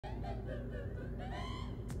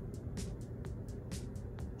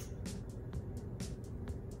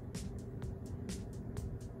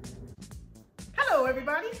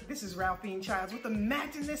everybody, this is Ralphine Childs with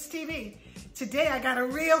Imagine This TV. Today I got a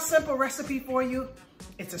real simple recipe for you.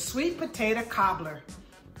 It's a sweet potato cobbler.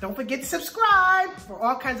 Don't forget to subscribe for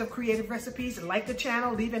all kinds of creative recipes and like the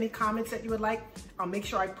channel. Leave any comments that you would like. I'll make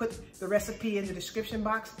sure I put the recipe in the description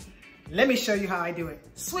box. Let me show you how I do it.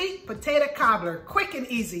 Sweet potato cobbler, quick and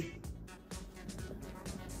easy.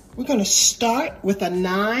 We're gonna start with a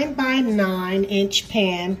 9 by 9 inch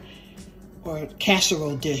pan or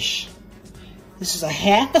casserole dish. This is a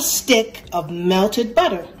half a stick of melted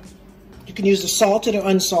butter. You can use the salted or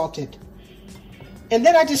unsalted. And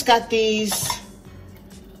then I just got these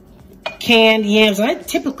canned yams. And I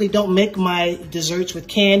typically don't make my desserts with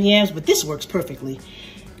canned yams, but this works perfectly.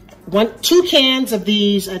 2 cans of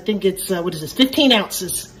these, I think it's, 15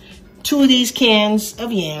 ounces. 2 of these cans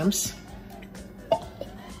of yams.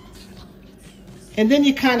 And then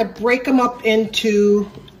you kind of break them up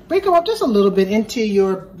just a little bit into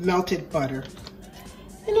your melted butter.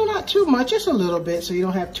 You know, not too much, just a little bit, so you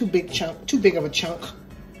don't have too big of a chunk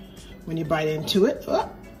when you bite into it. Oh,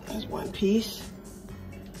 there's one piece.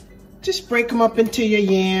 Just break them up into your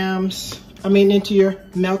into your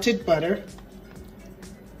melted butter.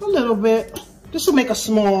 A little bit. This will make a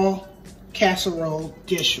small casserole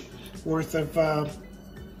dish worth of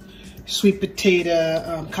sweet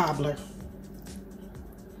potato cobbler.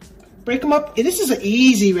 Break them up. This is an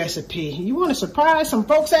easy recipe. You want to surprise some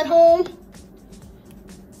folks at home?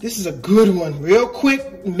 This is a good one. Real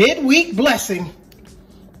quick, midweek blessing.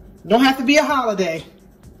 Don't have to be a holiday.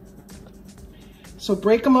 So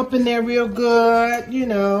break them up in there real good, you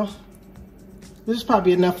know. This is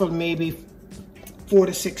probably enough for maybe 4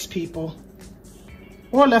 to 6 people.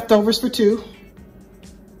 Or leftovers for 2.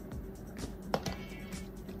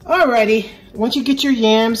 Alrighty, once you get your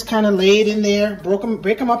yams kind of laid in there,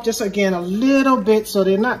 break them up just again a little bit so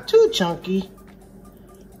they're not too chunky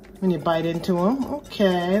when you bite into them.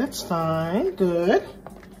 Okay, that's fine, good.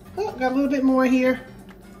 Oh, got a little bit more here.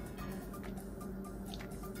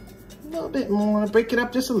 A little bit more, break it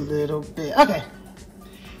up just a little bit. Okay,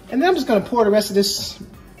 and then I'm just gonna pour the rest of this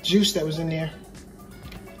juice that was in there.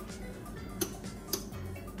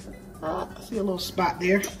 I see a little spot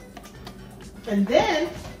there. And then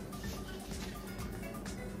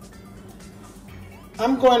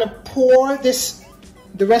I'm going to pour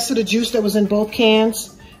the rest of the juice that was in both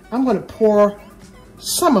cans. I'm going to pour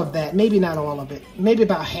some of that, maybe not all of it, maybe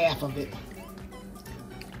about half of it.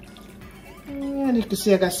 And you can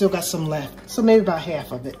see I still got some left, so maybe about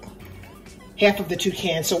half of it. Half of the 2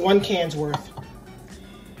 cans, so 1 can's worth.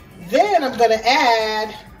 Then I'm going to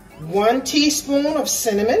add 1 teaspoon of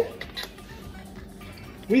cinnamon.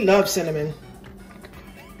 We love cinnamon.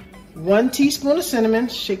 1 teaspoon of cinnamon,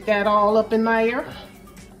 shake that all up in there.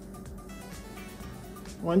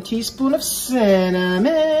 1 teaspoon of cinnamon.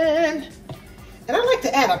 And I like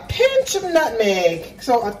to add a pinch of nutmeg.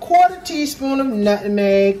 So a 1/4 teaspoon of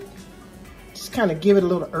nutmeg. Just kind of give it a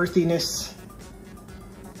little earthiness.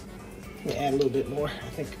 Let me add a little bit more, I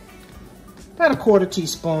think. About a 1/4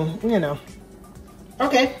 teaspoon, you know.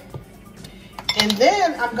 Okay. And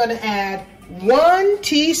then I'm gonna add 1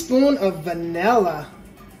 teaspoon of vanilla.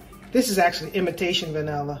 This is actually imitation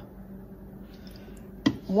vanilla.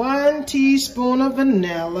 1 teaspoon of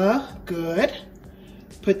vanilla, good.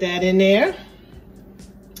 Put that in there.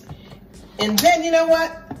 And then, you know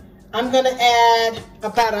what? I'm gonna add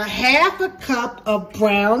about a 1/2 cup of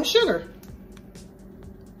brown sugar.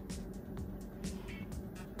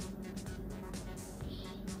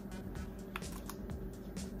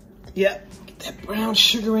 Yep, get that brown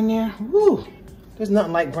sugar in there. Woo, there's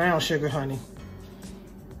nothing like brown sugar, honey.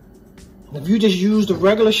 If you just use the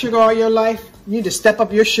regular sugar all your life, you need to step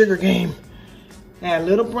up your sugar game. Add a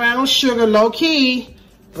little brown sugar, low key.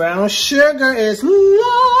 Brown sugar is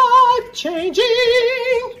life-changing.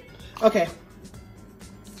 Okay.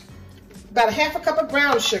 About a 1/2 cup of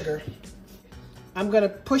brown sugar. I'm gonna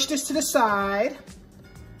push this to the side.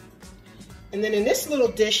 And then in this little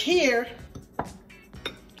dish here,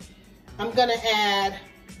 I'm gonna add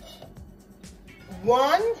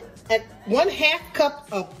 1/2 cup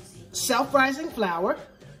of self-rising flour,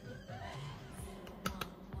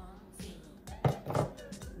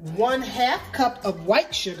 1/2 cup of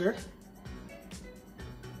white sugar,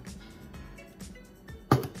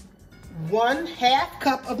 1/2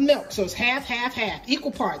 cup of milk. So it's half, half, half,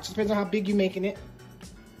 equal parts, depends on how big you're making it.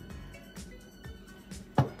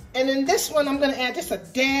 And in this one, I'm gonna add just a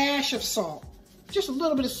dash of salt, just a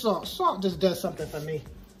little bit of salt. Salt just does something for me,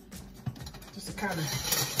 just to kind of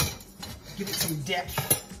give it some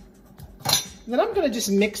depth. And then I'm gonna just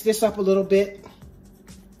mix this up a little bit.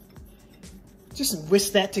 Just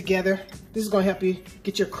whisk that together. This is gonna help you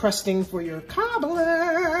get your crusting for your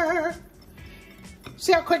cobbler.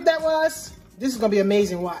 See how quick that was? This is gonna be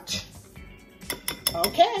amazing, watch.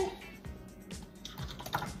 Okay.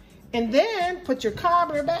 And then put your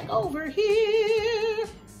cobbler back over here.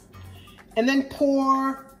 And then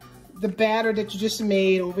pour the batter that you just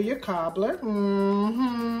made over your cobbler.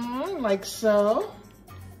 Like so.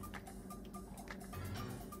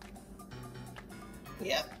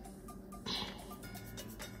 Yep.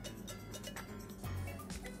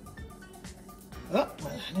 Oh,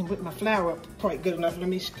 I didn't whip my flour up quite good enough. Let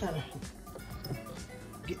me kind of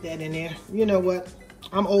get that in there. You know what?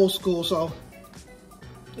 I'm old school, so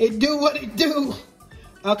it do what it do.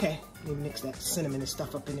 Okay, let me mix that cinnamon and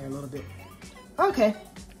stuff up in there a little bit. Okay,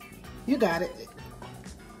 you got it.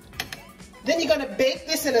 Then you're gonna bake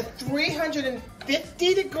this in a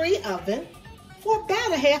 350-degree oven for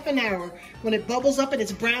about a half an hour. When it bubbles up and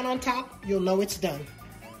it's brown on top, you'll know it's done.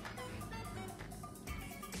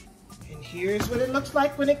 And here's what it looks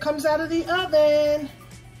like when it comes out of the oven.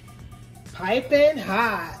 Piping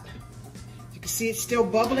hot. You can see it's still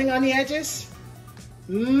bubbling on the edges.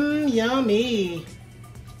 Yummy.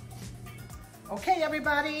 Okay,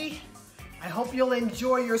 everybody. I hope you'll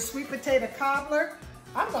enjoy your sweet potato cobbler.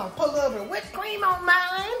 I'm gonna put a little bit of whipped cream on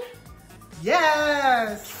mine.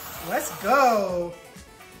 Yes, let's go.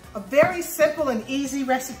 A very simple and easy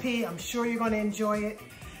recipe. I'm sure you're gonna enjoy it.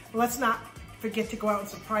 Let's not forget to go out and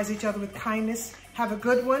surprise each other with kindness. Have a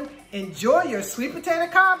good one. Enjoy your sweet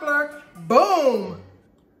potato cobbler. Boom.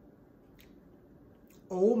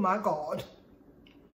 Oh my God.